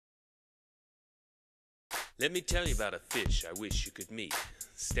Let me tell you about a fish I wish you could meet.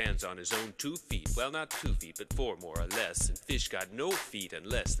 Stands on his own 2 feet, well not 2 feet, but 4 more or less. And fish got no feet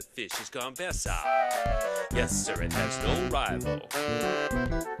unless the fish is gone bessa. Yes sir, it has no rival.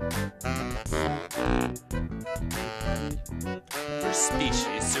 For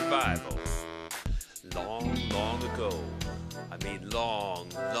species survival. Long, long ago,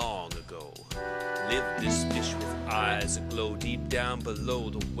 long ago, lived this fish with eyes aglow deep down below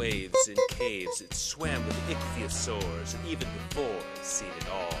the waves in caves. It swam with ichthyosaurs, and even before it's seen it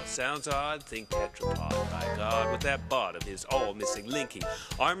all. Sounds odd? Think tetrapod. By God, with that bottom, his all-missing linky,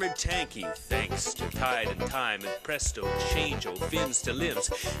 armored tanky, thanks to tide and time, and presto, change-o, fins to limbs.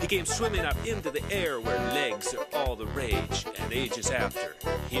 He came swimming up into the air where legs are all the rage, and ages after,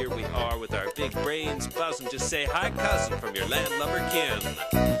 here we are with our big brains buzzing. Just say hi, cousin, from your landlubber kin.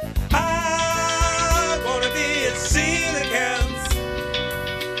 I wanna be a coelacanth.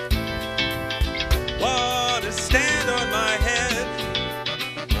 Wanna stand on my head,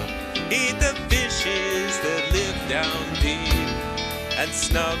 eat the fishes that live down deep, and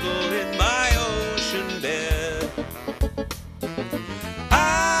snuggle in my ocean bed.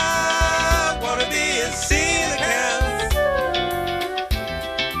 I wanna be a coelacanth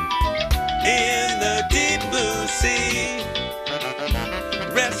in the deep blue sea.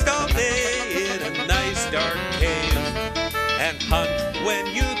 Rest all day in a nice dark cave, and hunt when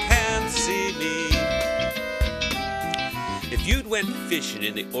you can't see me. If you'd went fishing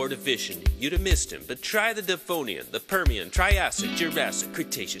in the Ordovician, you'd have missed him. But try the Devonian, the Permian, Triassic, Jurassic,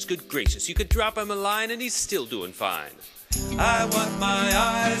 Cretaceous. Good gracious, you could drop him a line and he's still doing fine. I want my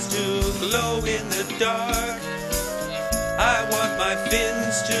eyes to glow in the dark. I want my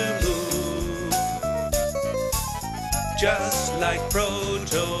fins to move, just like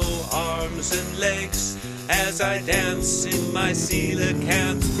proto-arms and legs, as I dance in my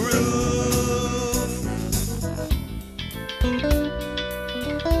coelacanth groove.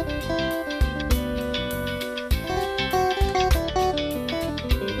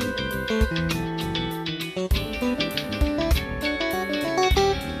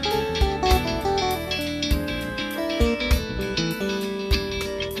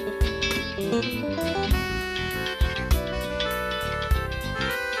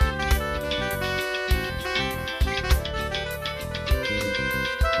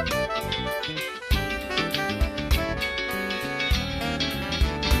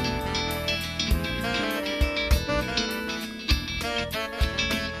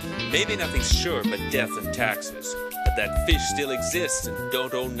 Maybe nothing's sure but death and taxes, but that fish still exists and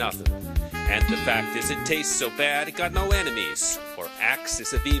don't own nothing. And the fact is it tastes so bad it got no enemies, or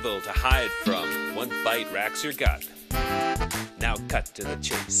axis of evil to hide from. One bite racks your gut. Now cut to the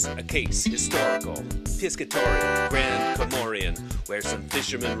chase, a case historical, piscatorial, grand Comorian, where some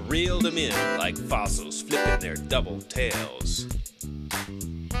fishermen reeled them in like fossils flipping their double tails.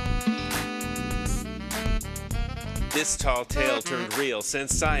 This tall tale turned real, sent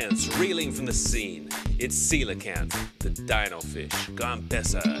science reeling from the scene. It's coelacanth, the dino fish, gone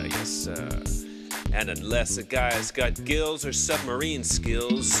bessa, yes sir. And unless a guy's got gills or submarine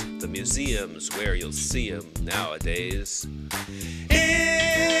skills, the museum's where you'll see him nowadays.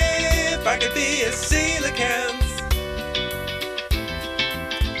 If I could be a coelacanth,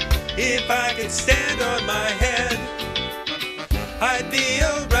 if I could stand on my head, I'd be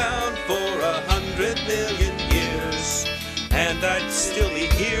alright.